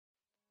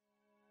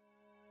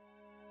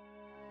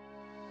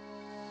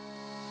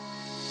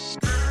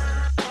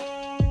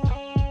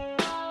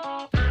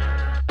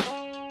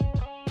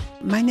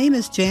My name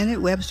is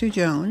Janet Webster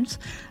Jones.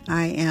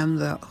 I am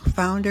the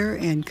founder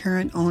and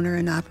current owner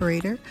and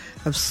operator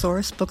of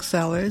Source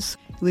Booksellers.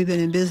 We've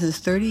been in business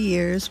 30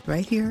 years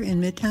right here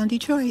in Midtown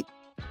Detroit.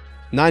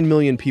 9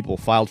 million people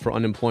filed for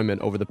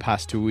unemployment over the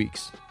past 2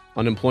 weeks.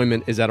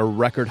 Unemployment is at a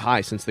record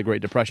high since the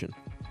Great Depression.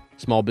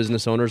 Small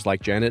business owners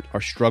like Janet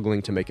are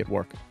struggling to make it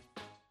work.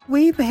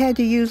 We've had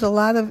to use a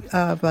lot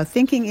of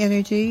thinking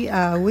energy.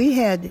 We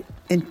had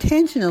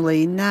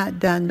intentionally not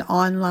done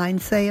online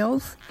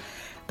sales,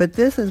 but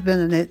this has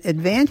been an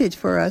advantage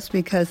for us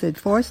because it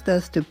forced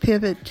us to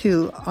pivot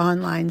to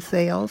online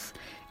sales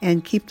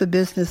and keep the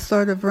business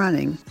sort of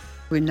running.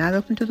 We're not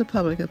open to the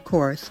public, of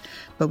course,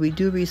 but we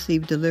do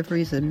receive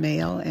deliveries and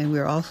mail, and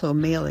we're also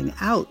mailing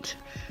out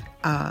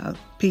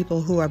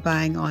people who are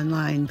buying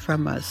online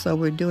from us. So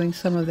we're doing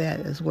some of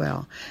that as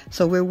well.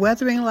 So we're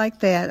weathering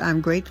like that.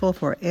 I'm grateful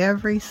for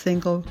every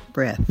single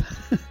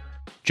breath.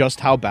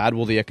 Just how bad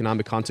will the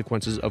economic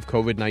consequences of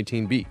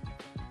COVID-19 be?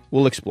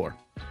 We'll explore.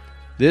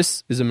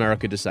 This is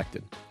America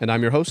Dissected, and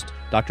I'm your host,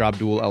 Dr.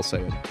 Abdul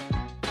El-Sayed.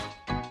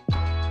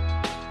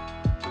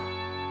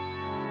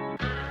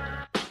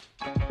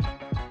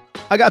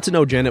 I got to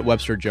know Janet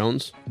Webster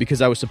Jones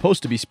because I was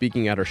supposed to be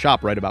speaking at her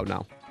shop right about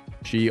now.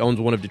 She owns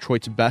one of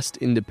Detroit's best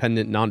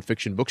independent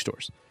nonfiction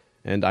bookstores,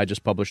 and I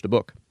just published a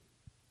book.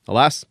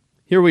 Alas,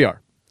 here we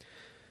are.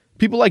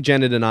 People like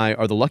Janet and I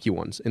are the lucky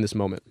ones in this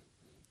moment.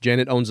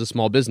 Janet owns a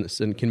small business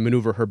and can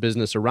maneuver her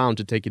business around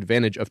to take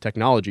advantage of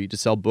technology to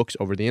sell books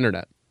over the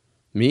internet.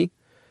 Me?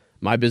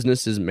 My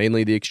business is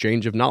mainly the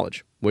exchange of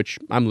knowledge, which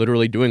I'm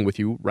literally doing with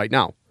you right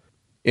now.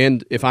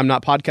 And if I'm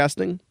not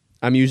podcasting,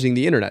 I'm using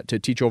the internet to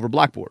teach over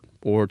Blackboard,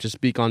 or to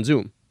speak on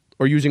Zoom,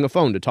 or using a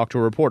phone to talk to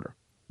a reporter.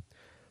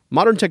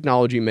 Modern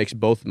technology makes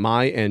both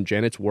my and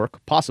Janet's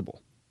work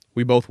possible.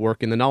 We both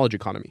work in the knowledge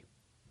economy.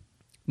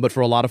 But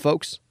for a lot of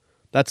folks,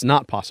 that's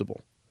not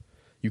possible.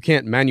 You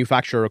can't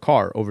manufacture a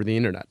car over the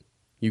internet.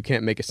 You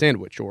can't make a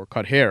sandwich or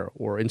cut hair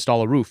or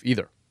install a roof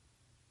either.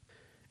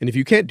 And if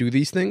you can't do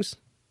these things,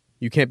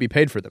 you can't be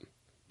paid for them,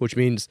 which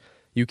means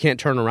you can't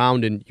turn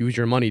around and use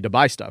your money to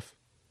buy stuff.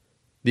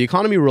 The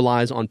economy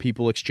relies on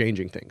people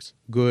exchanging things,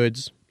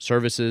 goods,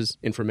 services,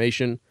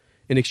 information,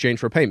 in exchange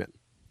for payment.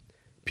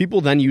 People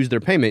then use their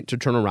payment to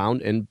turn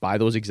around and buy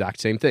those exact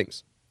same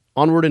things,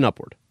 onward and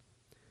upward.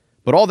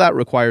 But all that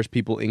requires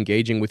people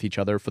engaging with each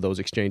other for those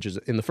exchanges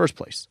in the first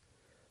place.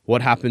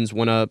 What happens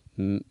when a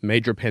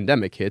major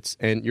pandemic hits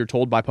and you're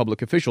told by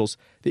public officials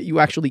that you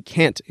actually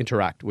can't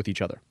interact with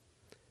each other?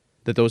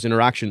 That those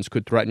interactions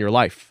could threaten your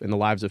life and the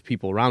lives of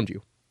people around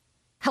you?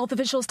 Health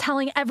officials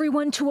telling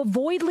everyone to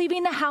avoid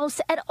leaving the house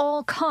at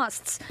all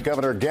costs.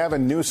 Governor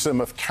Gavin Newsom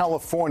of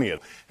California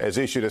has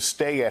issued a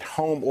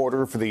stay-at-home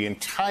order for the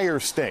entire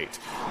state.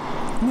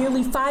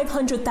 Nearly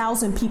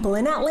 500,000 people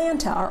in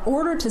Atlanta are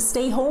ordered to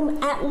stay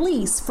home at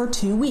least for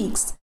 2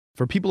 weeks.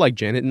 For people like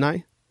Janet and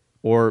I,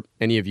 or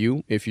any of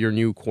you, if your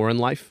new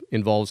quarantine life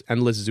involves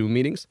endless Zoom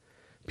meetings,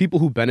 people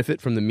who benefit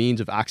from the means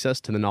of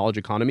access to the knowledge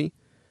economy,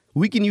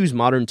 we can use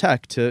modern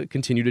tech to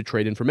continue to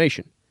trade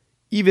information,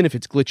 even if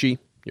it's glitchy,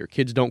 your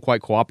kids don't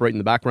quite cooperate in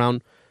the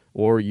background,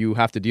 or you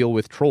have to deal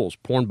with trolls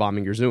porn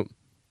bombing your Zoom.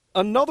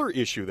 Another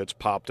issue that's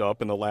popped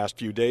up in the last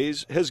few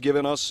days has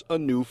given us a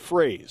new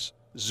phrase,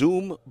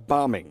 Zoom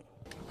bombing.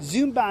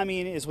 Zoom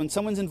bombing is when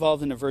someone's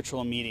involved in a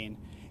virtual meeting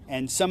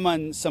and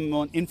someone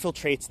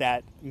infiltrates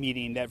that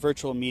meeting, that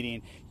virtual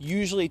meeting,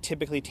 usually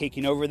typically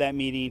taking over that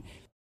meeting.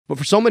 But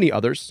for so many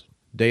others,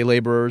 day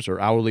laborers or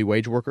hourly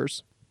wage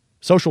workers,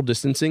 social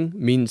distancing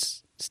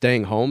means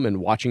staying home and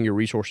watching your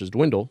resources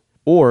dwindle,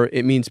 or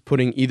it means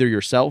putting either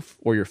yourself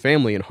or your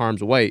family in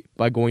harm's way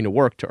by going to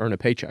work to earn a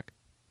paycheck.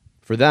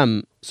 For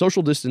them,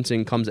 social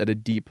distancing comes at a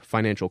deep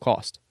financial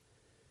cost.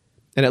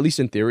 And at least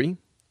in theory,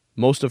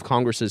 most of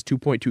Congress's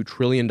 $2.2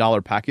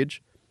 trillion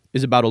package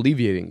is about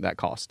alleviating that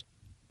cost.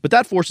 But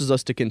that forces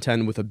us to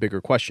contend with a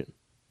bigger question.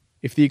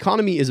 If the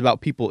economy is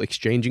about people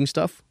exchanging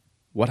stuff,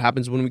 what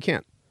happens when we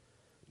can't?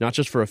 Not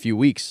just for a few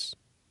weeks,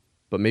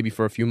 but maybe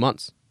for a few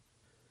months.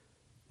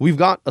 We've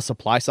got a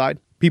supply side,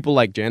 people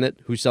like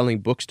Janet, who's selling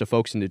books to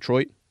folks in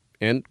Detroit,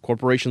 and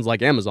corporations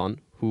like Amazon,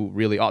 who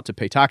really ought to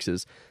pay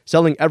taxes,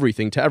 selling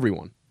everything to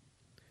everyone.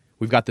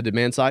 We've got the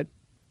demand side,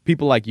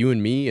 people like you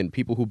and me and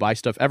people who buy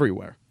stuff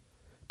everywhere.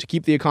 To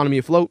keep the economy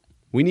afloat,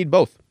 we need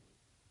both.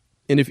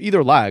 And if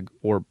either lag,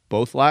 or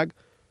both lag,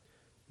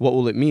 what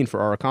will it mean for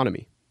our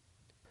economy?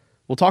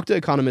 We'll talk to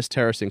economist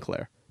Tara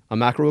Sinclair, a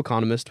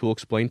macroeconomist who will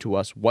explain to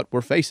us what we're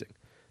facing,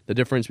 the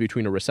difference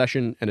between a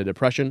recession and a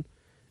depression,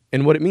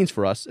 and what it means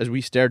for us as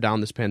we stare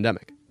down this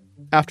pandemic.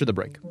 After the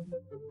break.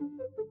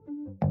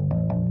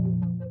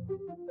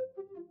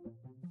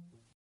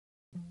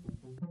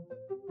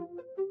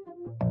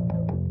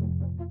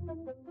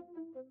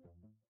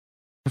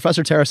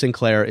 Professor Tara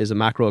Sinclair is a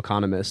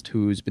macroeconomist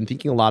who's been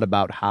thinking a lot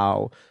about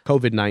how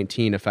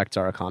COVID-19 affects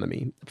our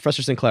economy.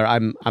 Professor Sinclair,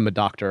 I'm a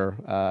doctor,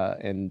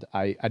 and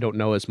I don't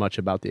know as much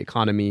about the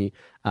economy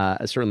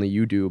as certainly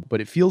you do,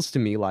 but it feels to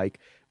me like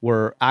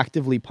we're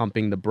actively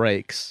pumping the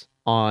brakes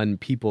on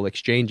people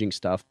exchanging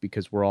stuff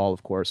because we're all,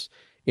 of course,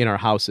 in our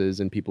houses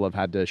and people have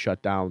had to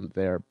shut down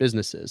their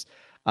businesses.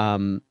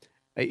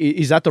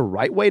 Is that the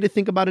right way to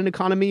think about an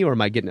economy, or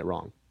am I getting it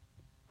wrong?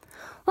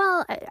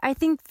 Well, I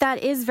think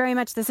that is very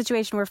much the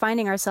situation we're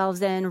finding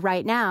ourselves in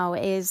right now,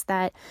 is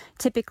that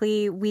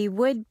typically we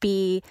would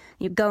be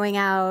going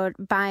out,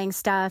 buying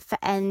stuff,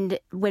 and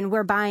when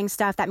we're buying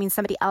stuff, that means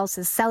somebody else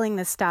is selling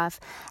the stuff,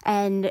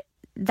 and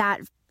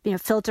that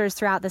filters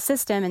throughout the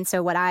system. And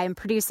so what I am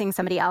producing,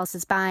 somebody else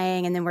is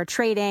buying, and then we're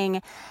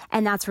trading.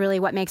 And that's really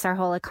what makes our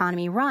whole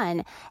economy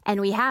run. And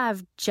we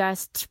have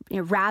just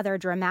rather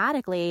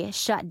dramatically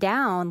shut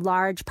down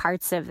large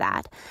parts of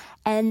that.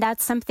 And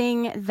that's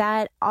something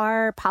that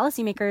our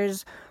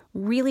policymakers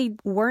really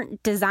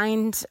weren't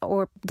designed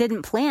or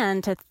didn't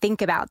plan to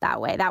think about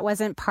that way. That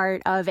wasn't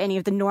part of any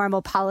of the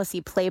normal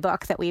policy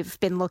playbook that we've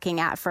been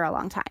looking at for a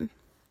long time.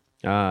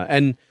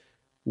 And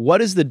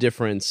what is the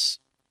difference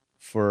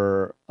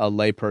for a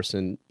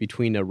layperson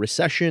between a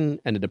recession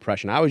and a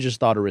depression? I always just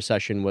thought a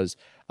recession was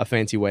a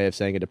fancy way of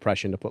saying a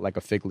depression, to put like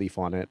a fig leaf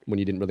on it when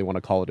you didn't really want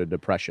to call it a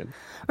depression.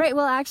 Right.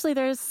 Well, actually,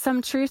 there's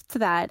some truth to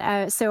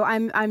that. So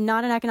I'm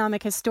not an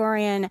economic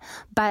historian,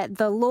 but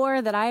the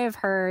lore that I have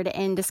heard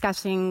in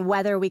discussing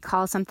whether we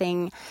call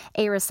something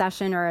a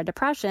recession or a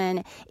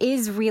depression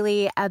is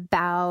really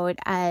about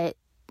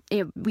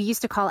we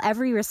used to call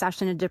every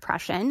recession a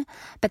depression,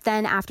 but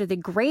then after the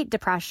Great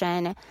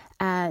Depression,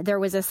 there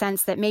was a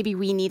sense that maybe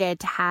we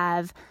needed to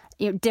have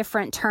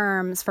different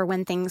terms for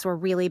when things were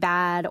really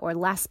bad or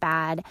less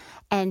bad.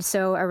 And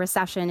so a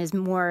recession is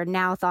more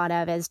now thought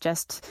of as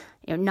just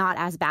not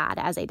as bad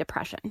as a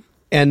depression.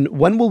 And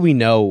when will we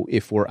know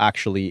if we're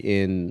actually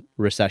in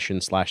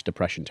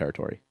recession/depression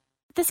territory?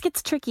 This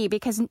gets tricky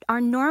because our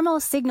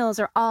normal signals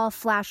are all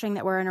flashing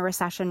that we're in a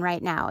recession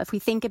right now. If we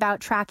think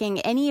about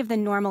tracking any of the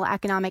normal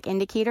economic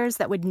indicators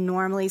that would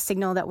normally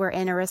signal that we're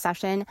in a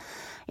recession,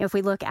 if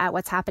we look at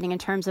what's happening in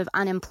terms of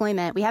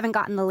unemployment, we haven't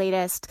gotten the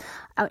latest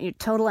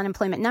total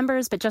unemployment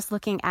numbers, but just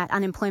looking at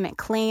unemployment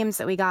claims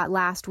that we got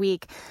last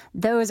week,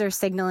 those are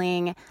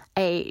signaling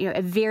a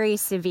very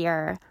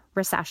severe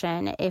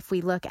recession. If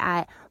we look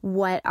at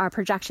what our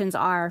projections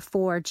are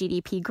for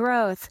GDP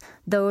growth,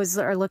 those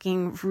are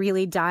looking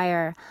really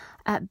dire.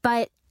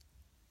 But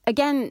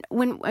again,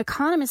 when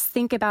economists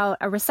think about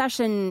a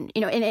recession,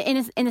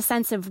 in a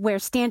sense of where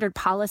standard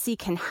policy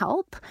can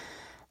help,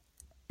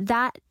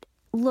 that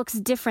looks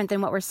different than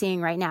what we're seeing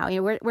right now.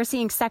 We're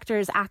seeing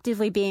sectors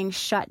actively being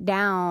shut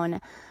down,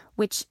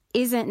 which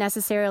isn't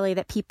necessarily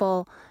that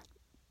people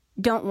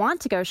don't want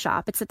to go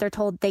shop. It's that they're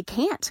told they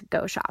can't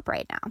go shop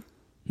right now.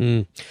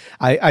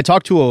 I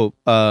talked to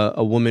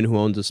a woman who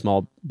owns a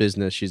small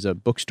business. She's a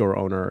bookstore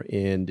owner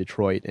in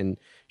Detroit, and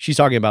she's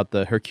talking about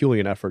the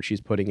Herculean effort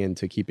she's putting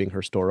into keeping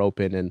her store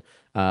open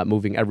and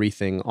moving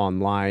everything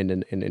online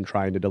and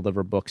trying to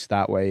deliver books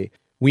that way.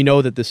 We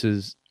know that this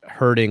is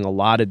hurting a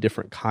lot of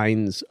different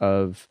kinds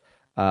of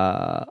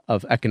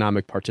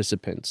economic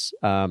participants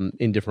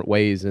in different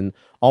ways, and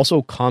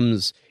also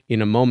comes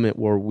in a moment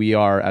where we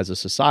are, as a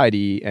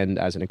society and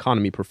as an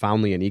economy,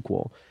 profoundly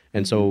unequal.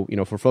 And so,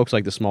 for folks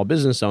like the small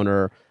business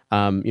owner,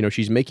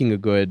 she's making a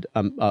good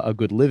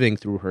living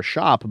through her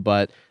shop,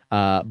 but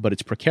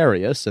it's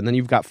precarious. And then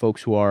you've got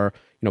folks who are,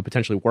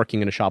 potentially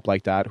working in a shop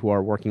like that, who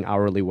are working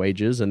hourly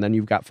wages, and then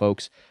you've got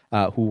folks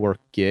who work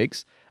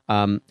gigs.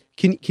 Can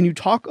you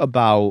talk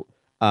about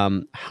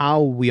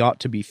how we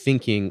ought to be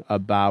thinking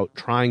about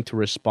trying to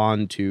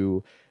respond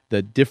to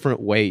the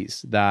different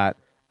ways that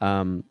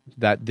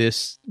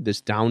this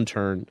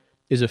downturn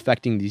is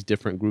affecting these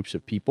different groups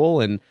of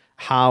people, and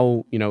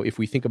how, if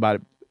we think about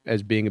it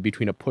as being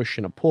between a push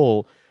and a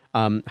pull,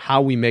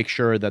 how we make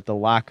sure that the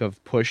lack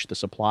of push, the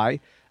supply,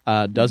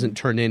 doesn't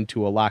turn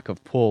into a lack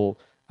of pull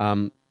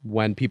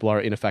when people are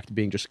in effect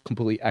being just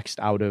completely X'd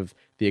out of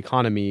the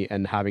economy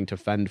and having to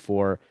fend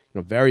for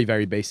very,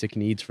 very basic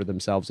needs for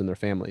themselves and their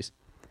families.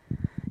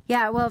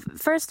 Yeah, well,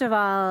 first of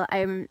all,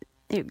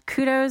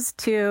 kudos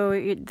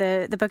to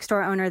the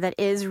bookstore owner that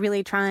is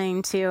really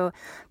trying to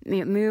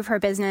move her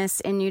business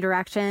in new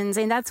directions.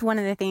 And that's one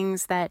of the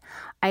things that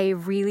I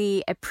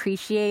really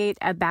appreciate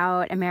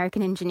about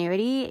American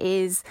ingenuity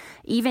is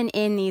even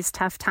in these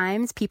tough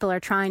times, people are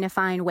trying to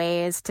find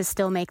ways to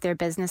still make their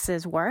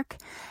businesses work.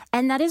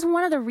 And that is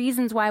one of the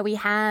reasons why we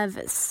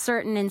have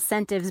certain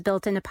incentives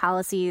built into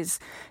policies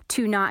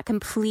to not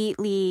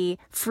completely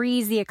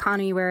freeze the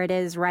economy where it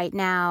is right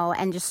now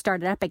and just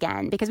start it up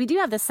again. Because we do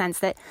have this sense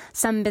that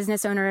some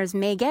business owners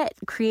may get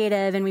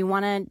creative and we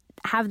want to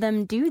have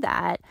them do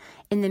that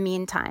in the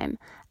meantime.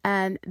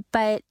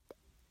 But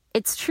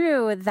it's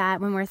true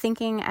that when we're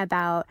thinking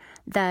about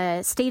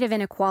the state of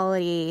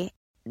inequality,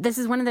 this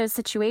is one of those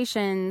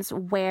situations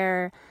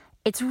where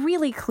it's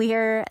really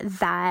clear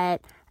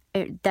that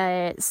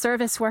the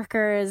service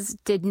workers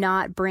did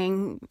not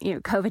bring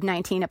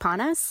COVID-19 upon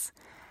us,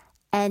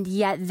 and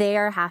yet they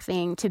are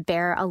having to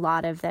bear a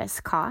lot of this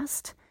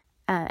cost.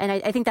 And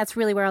I think that's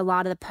really where a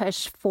lot of the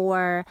push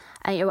for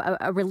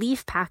a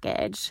relief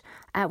package,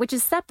 which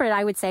is separate,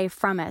 I would say,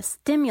 from a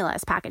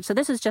stimulus package. So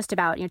this is just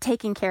about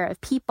taking care of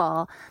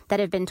people that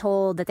have been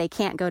told that they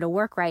can't go to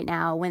work right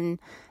now when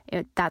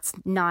that's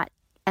not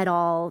at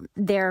all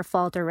their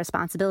fault or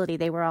responsibility.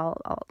 They were all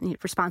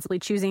responsibly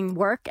choosing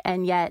work,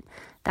 and yet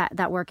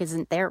that work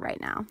isn't there right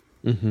now.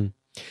 Mm-hmm.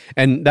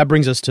 And that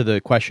brings us to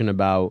the question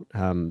about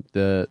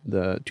the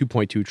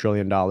 $2.2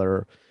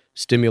 trillion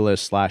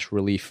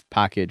stimulus/relief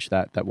package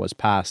that was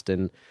passed.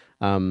 And,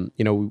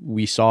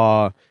 we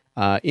saw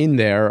in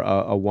there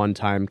a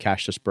one-time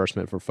cash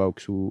disbursement for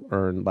folks who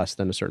earn less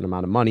than a certain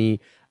amount of money.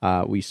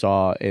 We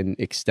saw an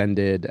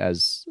extended,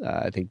 as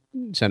I think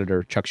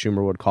Senator Chuck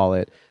Schumer would call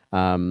it,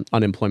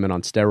 unemployment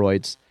on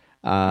steroids.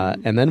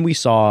 And then we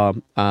saw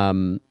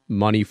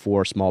money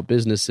for small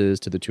businesses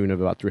to the tune of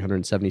about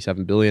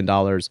 $377 billion.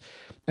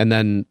 And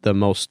then the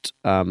most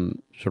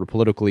sort of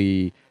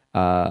politically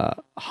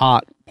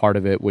hot part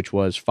of it, which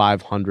was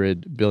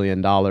 $500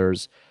 billion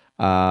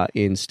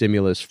in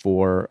stimulus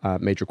for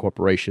major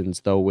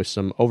corporations, though with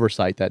some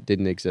oversight that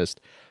didn't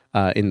exist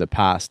in the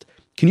past.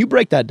 Can you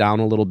break that down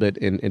a little bit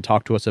and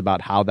talk to us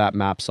about how that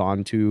maps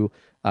onto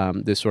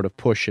this sort of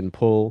push and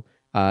pull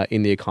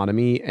in the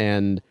economy,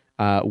 and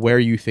where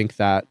you think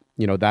that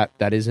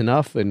that is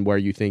enough, and where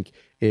you think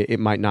it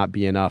might not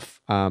be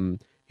enough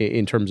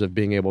in terms of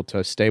being able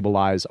to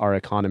stabilize our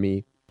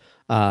economy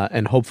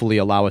and hopefully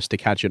allow us to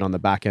catch it on the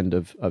back end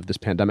of this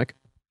pandemic?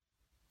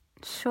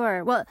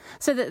 Sure. Well,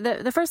 so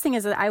the first thing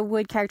is that I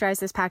would characterize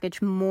this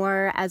package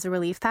more as a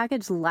relief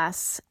package,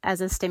 less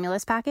as a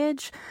stimulus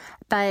package,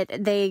 but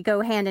they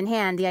go hand in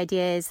hand. The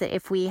idea is that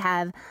if we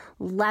have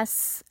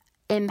less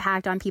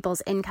impact on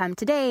people's income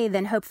today,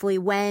 then hopefully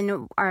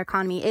when our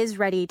economy is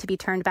ready to be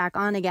turned back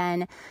on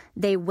again,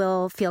 they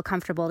will feel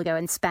comfortable to go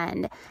and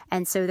spend.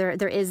 And so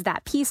there is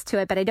that piece to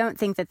it, but I don't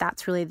think that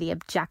that's really the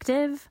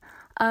objective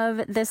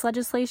of this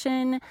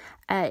legislation.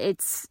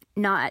 It's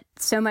not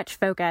so much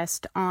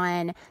focused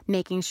on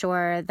making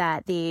sure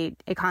that the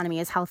economy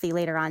is healthy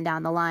later on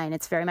down the line.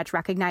 It's very much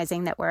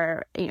recognizing that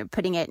we're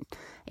putting it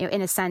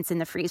in a sense in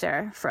the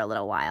freezer for a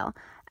little while.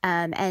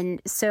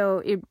 And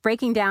so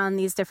breaking down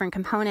these different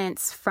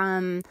components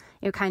from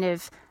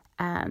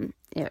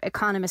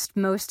economists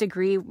most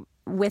agree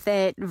with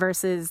it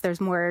versus there's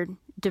more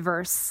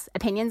diverse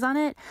opinions on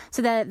it.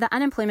 So the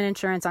unemployment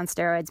insurance on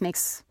steroids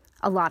makes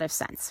a lot of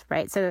sense,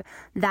 right? So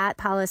that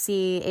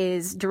policy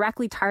is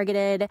directly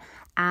targeted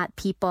at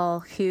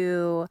people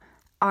who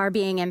are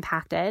being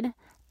impacted,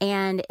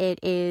 and it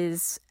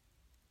is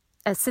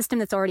a system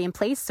that's already in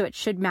place, so it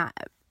should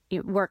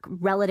work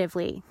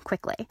relatively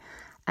quickly.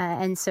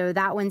 And so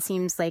that one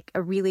seems like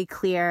a really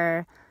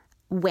clear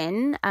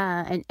win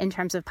in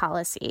terms of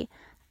policy.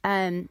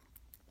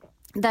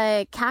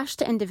 The cash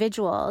to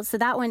individuals, so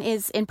that one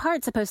is in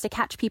part supposed to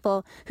catch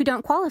people who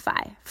don't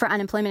qualify for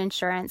unemployment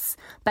insurance,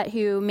 but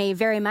who may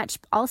very much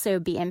also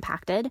be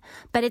impacted.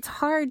 But it's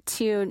hard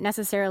to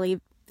necessarily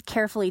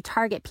carefully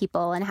target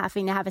people, and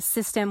having to have a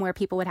system where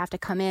people would have to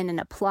come in and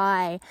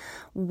apply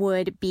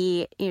would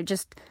be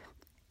just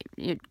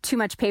too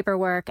much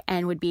paperwork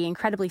and would be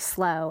incredibly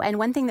slow. And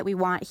one thing that we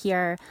want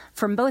here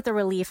from both a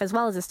relief as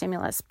well as a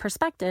stimulus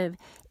perspective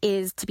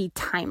is to be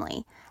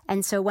timely.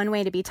 And so one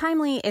way to be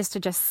timely is to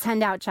just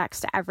send out checks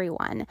to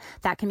everyone.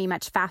 That can be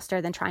much faster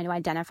than trying to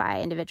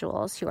identify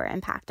individuals who are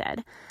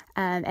impacted.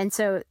 And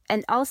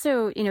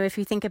also, if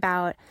you think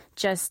about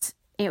just,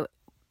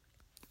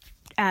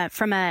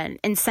 from an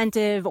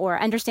incentive or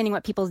understanding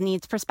what people's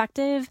needs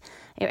perspective,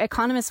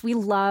 economists, we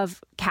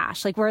love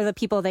cash. Like, we're the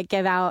people that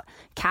give out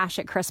cash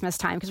at Christmas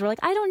time because we're like,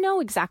 I don't know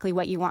exactly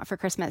what you want for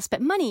Christmas,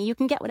 but money, you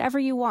can get whatever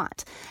you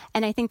want.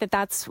 And I think that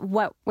that's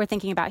what we're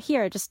thinking about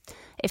here. Just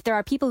if there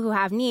are people who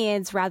have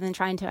needs, rather than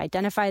trying to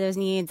identify those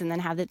needs and then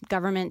have the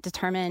government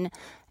determine,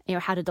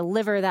 how to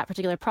deliver that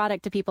particular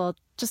product to people,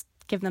 just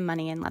give them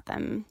money and let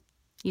them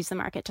use the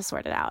market to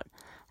sort it out.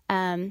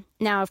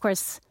 Now, of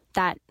course,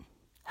 that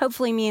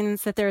hopefully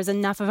means that there is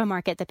enough of a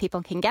market that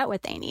people can get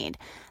what they need.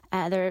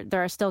 There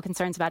are still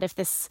concerns about if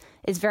this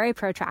is very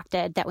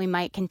protracted, that we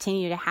might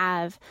continue to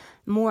have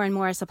more and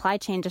more supply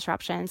chain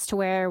disruptions to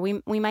where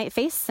we might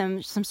face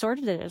some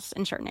shortages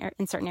in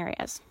certain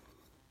areas.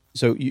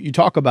 So you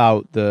talk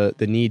about the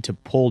need to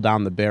pull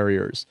down the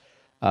barriers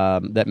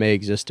that may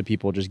exist to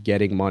people just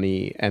getting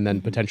money and then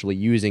potentially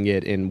using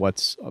it in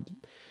what's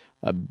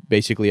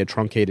basically a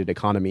truncated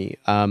economy.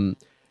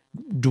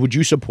 Would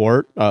you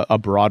support a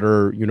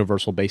broader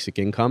universal basic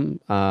income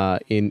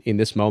in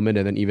this moment,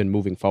 and then even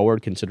moving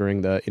forward,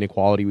 considering the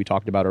inequality we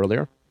talked about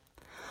earlier?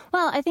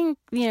 Well, I think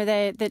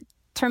the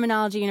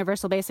terminology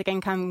universal basic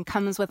income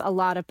comes with a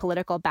lot of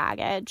political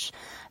baggage,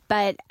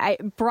 but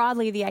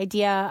broadly the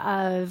idea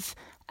of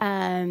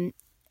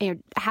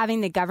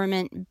having the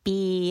government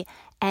be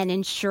an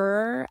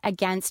insurer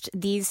against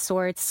these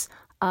sorts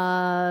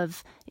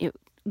of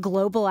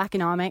global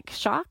economic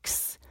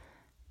shocks,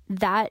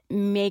 that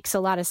makes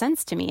a lot of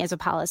sense to me as a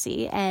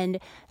policy. And,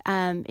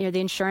 the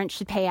insurance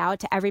should pay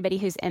out to everybody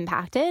who's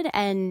impacted.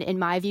 And in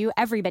my view,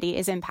 everybody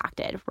is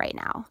impacted right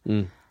now.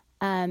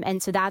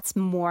 And so that's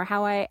more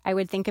how I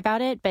would think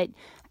about it. But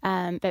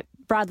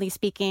broadly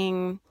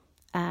speaking,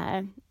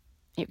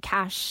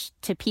 cash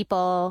to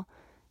people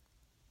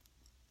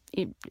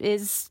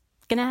is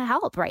going to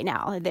help right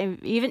now.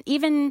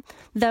 Even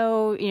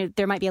though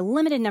there might be a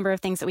limited number of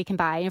things that we can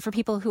buy, for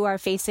people who are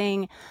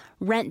facing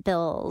rent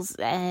bills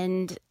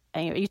and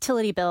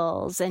utility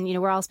bills, and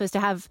we're all supposed to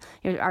have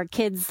our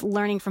kids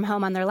learning from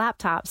home on their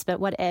laptops. But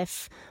what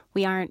if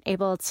we aren't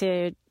able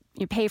to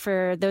pay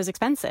for those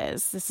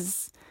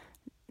expenses?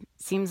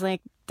 Seems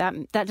like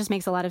that just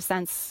makes a lot of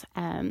sense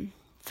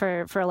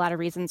for a lot of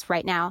reasons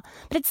right now.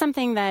 But it's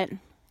something that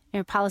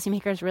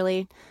policymakers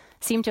really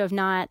seem to have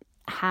not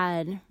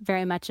had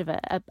very much of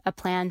a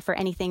plan for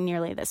anything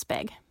nearly this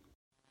big.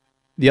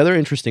 The other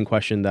interesting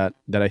question that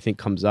I think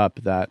comes up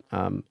that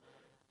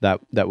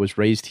was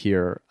raised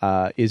here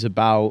is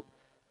about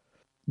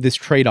this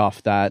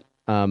trade-off that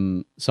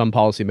some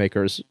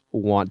policymakers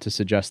want to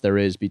suggest there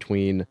is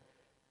between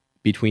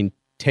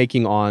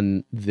taking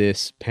on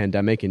this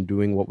pandemic and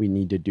doing what we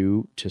need to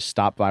do to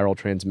stop viral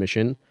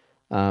transmission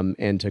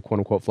and to quote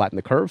unquote flatten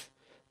the curve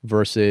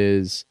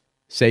versus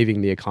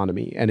saving the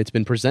economy. And it's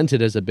been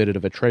presented as a bit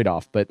of a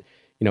trade-off. But,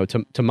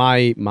 to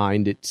my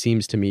mind, it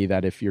seems to me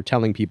that if you're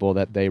telling people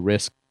that they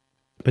risk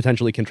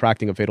potentially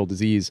contracting a fatal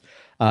disease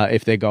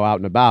if they go out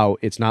and about,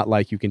 it's not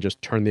like you can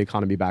just turn the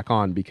economy back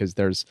on, because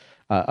there's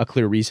a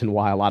clear reason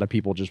why a lot of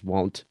people just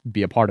won't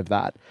be a part of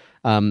that.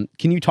 Can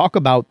you talk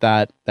about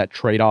that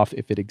trade-off,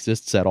 if it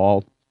exists at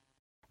all?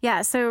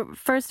 Yeah, so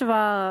first of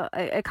all,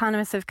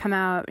 economists have come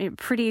out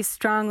pretty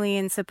strongly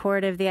in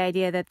support of the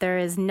idea that there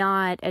is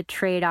not a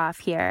trade-off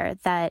here,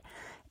 that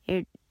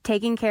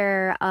taking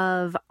care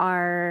of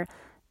our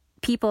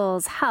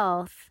people's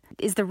health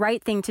is the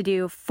right thing to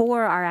do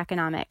for our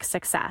economic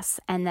success,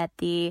 and that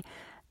the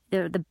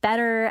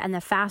better and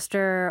the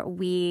faster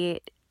we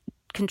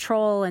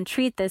control and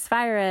treat this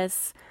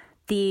virus,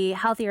 the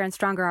healthier and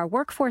stronger our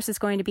workforce is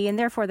going to be, and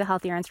therefore the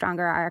healthier and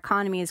stronger our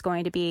economy is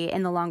going to be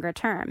in the longer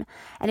term.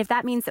 And if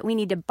that means that we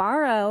need to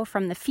borrow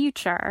from the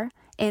future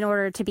in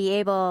order to be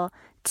able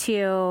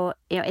to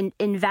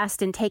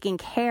invest in taking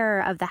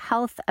care of the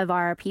health of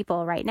our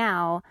people right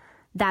now,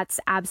 that's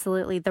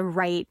absolutely the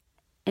right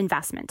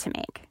investment to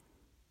make.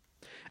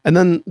 And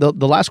then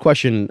the last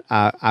question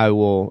I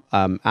will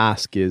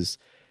ask is,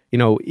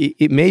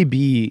 it may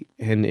be,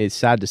 and it's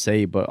sad to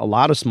say, but a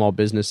lot of small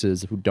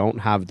businesses who don't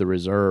have the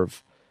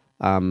reserve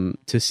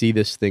to see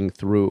this thing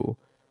through,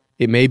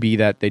 it may be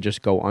that they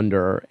just go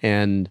under.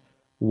 And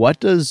what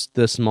does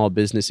the small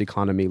business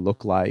economy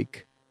look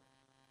like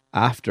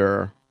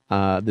after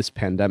this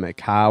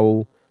pandemic?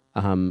 How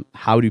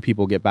do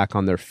people get back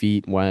on their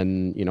feet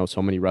when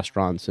so many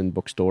restaurants and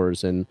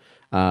bookstores and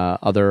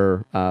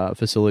other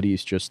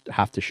facilities just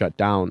have to shut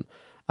down?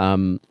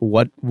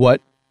 What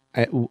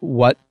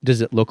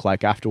does it look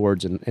like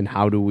afterwards, and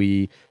how do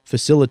we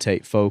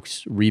facilitate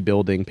folks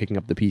rebuilding, picking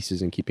up the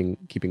pieces, and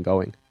keeping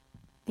going?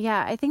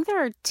 Yeah, I think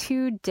there are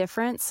two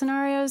different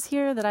scenarios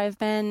here that I've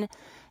been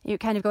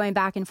kind of going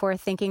back and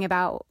forth thinking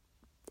about.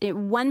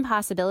 One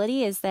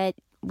possibility is that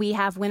we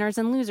have winners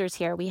and losers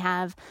here. We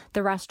have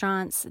the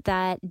restaurants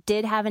that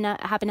did happen to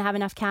have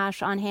enough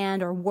cash on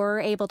hand, or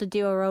were able to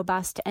do a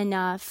robust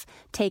enough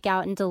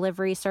takeout and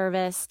delivery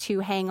service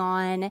to hang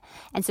on.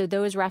 And so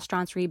those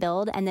restaurants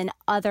rebuild. And then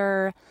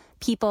other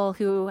people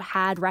who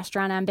had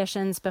restaurant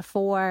ambitions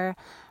before,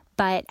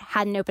 but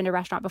hadn't opened a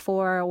restaurant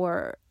before,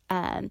 or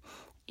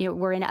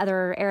were in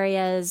other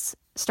areas,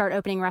 start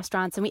opening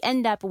restaurants, and we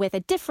end up with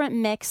a different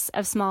mix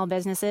of small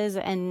businesses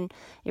and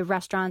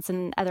restaurants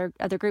and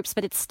other groups,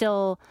 but it's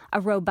still a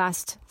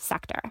robust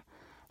sector.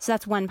 So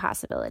that's one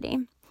possibility.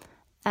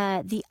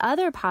 The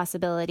other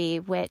possibility,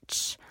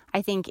 which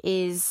I think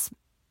is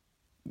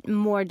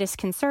more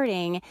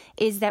disconcerting,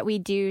 is that we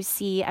do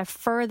see a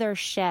further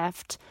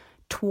shift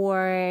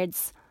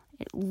towards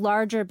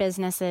larger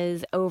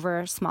businesses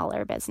over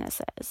smaller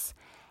businesses.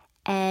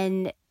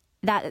 And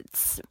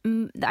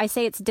I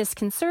say it's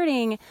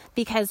disconcerting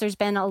because there's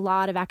been a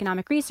lot of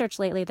economic research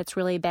lately that's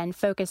really been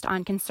focused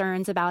on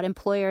concerns about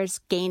employers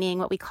gaining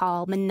what we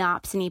call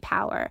monopsony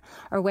power,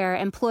 or where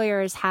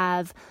employers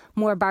have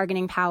more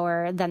bargaining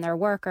power than their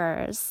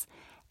workers.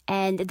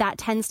 And that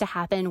tends to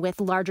happen with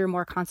larger,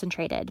 more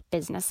concentrated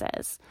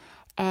businesses.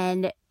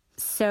 And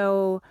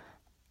so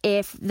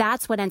if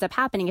that's what ends up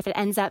happening, if it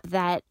ends up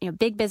that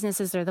big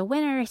businesses are the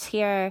winners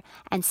here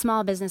and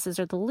small businesses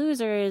are the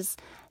losers,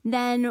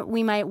 then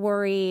we might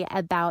worry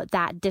about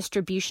that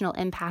distributional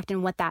impact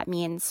and what that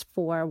means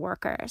for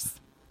workers.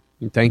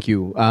 Thank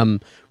you.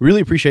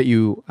 Really appreciate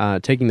you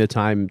taking the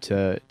time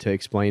to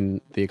explain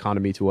the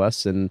economy to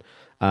us, and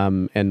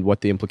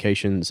what the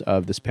implications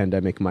of this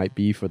pandemic might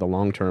be for the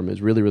long term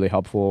is really, really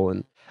helpful.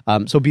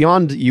 And so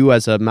beyond you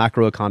as a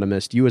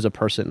macroeconomist, you as a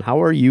person,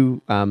 how are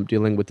you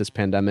dealing with this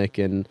pandemic,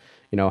 and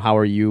how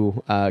are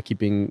you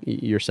keeping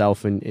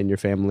yourself and your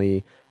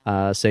family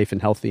safe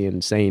and healthy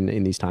and sane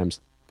in these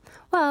times?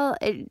 Well,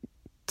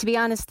 to be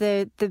honest,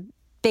 the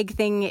big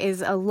thing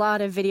is a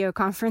lot of video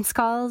conference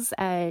calls.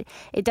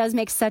 It does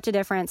make such a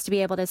difference to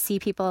be able to see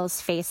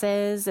people's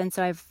faces. And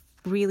so I've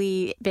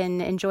really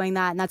been enjoying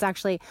that. And that's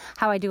actually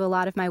how I do a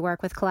lot of my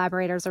work with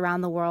collaborators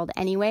around the world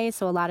anyway.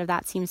 So a lot of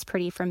that seems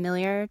pretty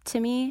familiar to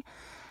me.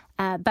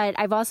 But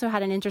I've also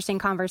had an interesting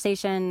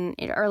conversation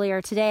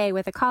earlier today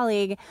with a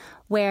colleague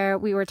where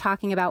we were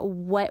talking about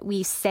what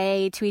we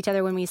say to each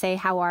other when we say,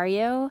 "How are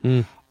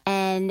you?"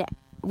 And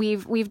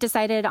we've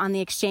decided on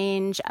the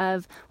exchange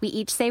of we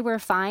each say we're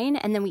fine,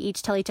 and then we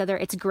each tell each other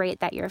it's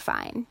great that you're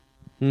fine.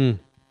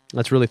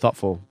 That's really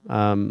thoughtful.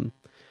 I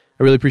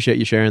really appreciate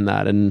you sharing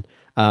that. And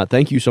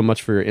thank you so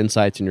much for your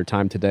insights and your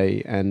time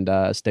today. And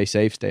stay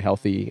safe, stay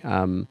healthy,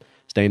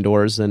 stay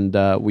indoors. And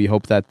we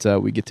hope that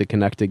we get to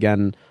connect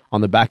again on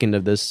the back end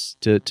of this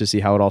to see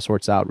how it all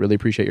sorts out. Really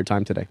appreciate your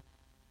time today.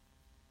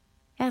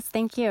 Yes,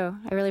 thank you.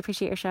 I really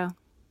appreciate your show.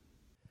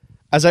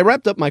 As I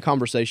wrapped up my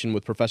conversation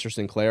with Professor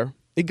Sinclair,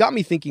 it got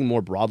me thinking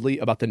more broadly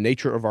about the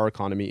nature of our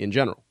economy in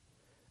general.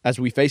 As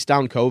we face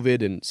down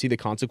COVID and see the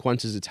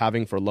consequences it's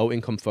having for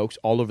low-income folks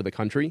all over the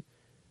country,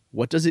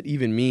 what does it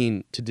even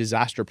mean to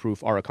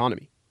disaster-proof our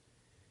economy?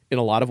 In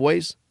a lot of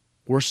ways,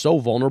 we're so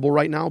vulnerable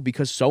right now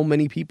because so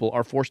many people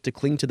are forced to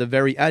cling to the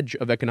very edge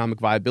of economic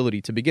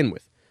viability to begin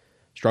with,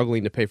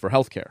 struggling to pay for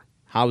healthcare,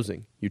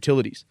 housing,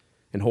 utilities,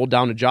 and hold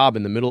down a job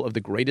in the middle of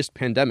the greatest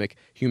pandemic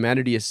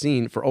humanity has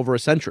seen for over a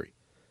century.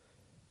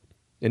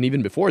 And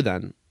even before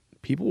then,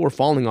 people were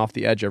falling off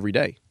the edge every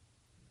day.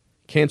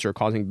 Cancer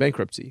causing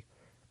bankruptcy,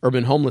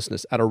 urban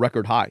homelessness at a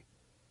record high,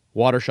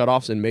 water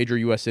shutoffs in major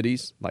U.S.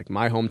 cities like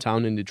my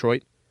hometown in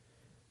Detroit.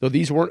 Though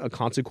these weren't a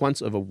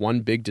consequence of a one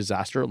big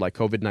disaster like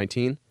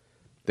COVID-19,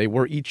 they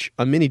were each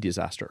a mini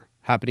disaster,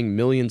 happening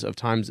millions of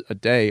times a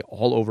day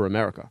all over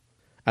America.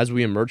 As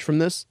we emerge from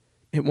this,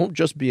 it won't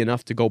just be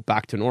enough to go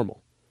back to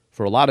normal.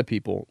 For a lot of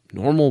people,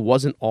 normal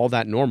wasn't all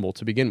that normal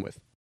to begin with.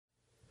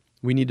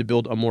 We need to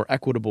build a more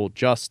equitable,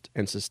 just,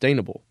 and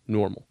sustainable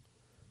normal,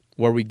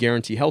 where we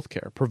guarantee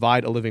healthcare,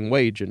 provide a living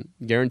wage, and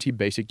guarantee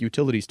basic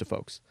utilities to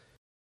folks.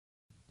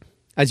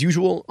 As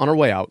usual, on our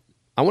way out,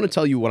 I want to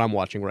tell you what I'm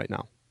watching right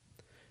now.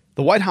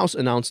 The White House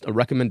announced a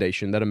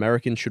recommendation that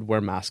Americans should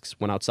wear masks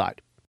when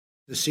outside.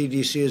 The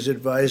CDC is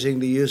advising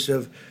the use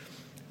of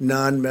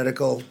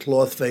non-medical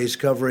cloth face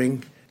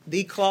covering.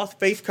 The cloth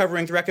face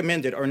coverings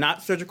recommended are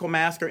not surgical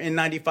masks or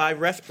N95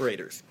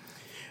 respirators.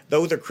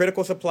 Those are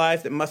critical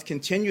supplies that must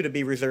continue to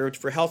be reserved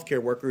for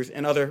healthcare workers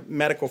and other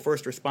medical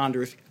first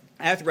responders,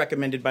 as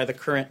recommended by the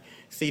current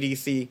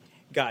CDC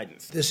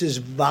guidance. This is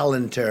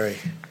voluntary.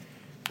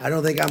 I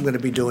don't think I'm going to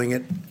be doing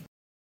it.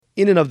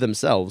 In and of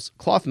themselves,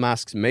 cloth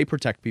masks may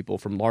protect people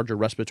from larger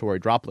respiratory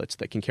droplets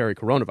that can carry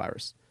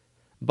coronavirus.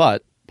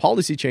 But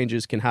policy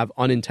changes can have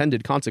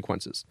unintended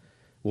consequences.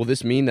 Will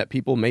this mean that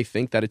people may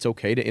think that it's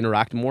okay to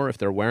interact more if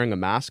they're wearing a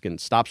mask and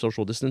stop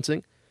social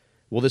distancing?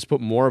 Will this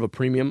put more of a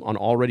premium on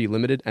already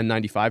limited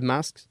N95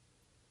 masks?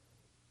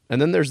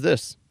 And then there's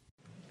this.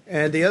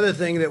 And the other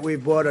thing that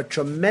we've bought a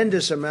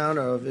tremendous amount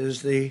of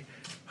is the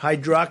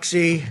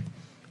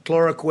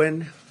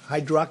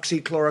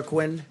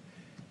hydroxychloroquine,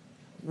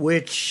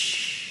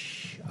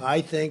 which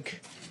I think,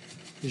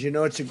 as you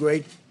know, it's a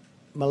great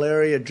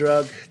malaria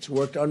drug. It's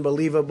worked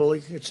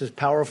unbelievably. It's a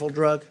powerful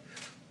drug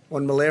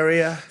on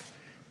malaria.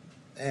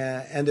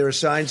 And there are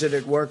signs that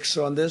it works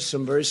on this,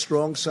 some very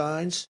strong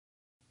signs.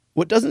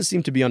 What doesn't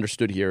seem to be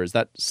understood here is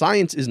that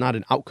science is not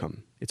an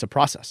outcome. It's a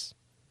process.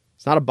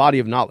 It's not a body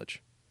of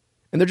knowledge.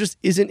 And there just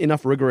isn't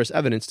enough rigorous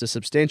evidence to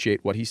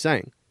substantiate what he's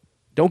saying.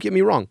 Don't get me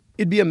wrong.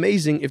 It'd be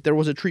amazing if there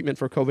was a treatment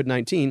for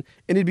COVID-19,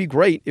 and it'd be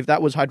great if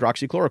that was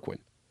hydroxychloroquine.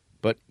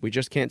 But we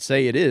just can't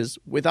say it is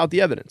without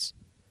the evidence.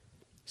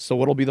 So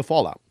what'll be the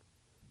fallout?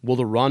 Will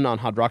the run on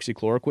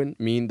hydroxychloroquine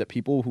mean that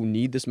people who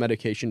need this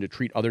medication to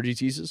treat other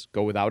diseases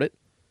go without it?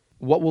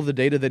 What will the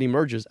data that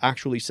emerges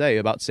actually say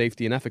about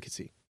safety and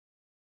efficacy?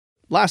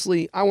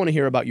 Lastly, I want to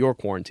hear about your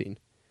quarantine.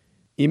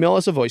 Email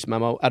us a voice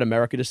memo at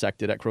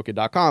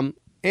americadissected@crooked.com,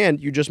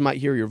 and you just might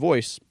hear your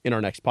voice in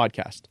our next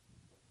podcast.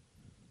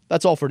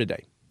 That's all for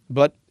today.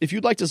 But if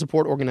you'd like to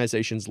support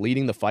organizations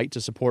leading the fight to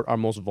support our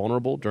most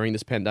vulnerable during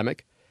this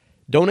pandemic,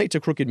 donate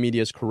to Crooked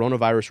Media's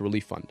Coronavirus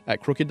Relief Fund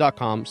at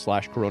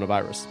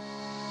crooked.com/coronavirus.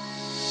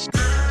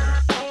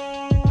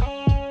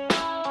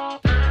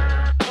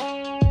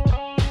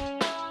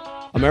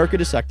 America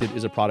Dissected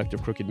is a product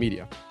of Crooked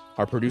Media.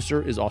 Our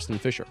producer is Austin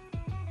Fisher.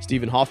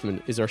 Stephen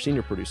Hoffman is our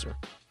senior producer.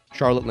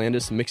 Charlotte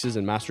Landis mixes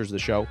and masters the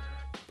show.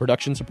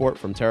 Production support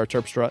from Tara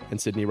Terpstra and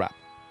Sydney Rapp.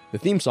 The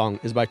theme song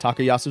is by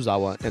Taka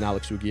Yasuzawa and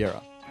Alex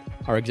Uguiera.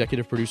 Our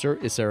executive producer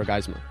is Sarah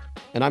Geismer.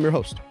 And I'm your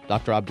host,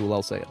 Dr. Abdul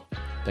El Sayed.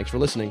 Thanks for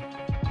listening.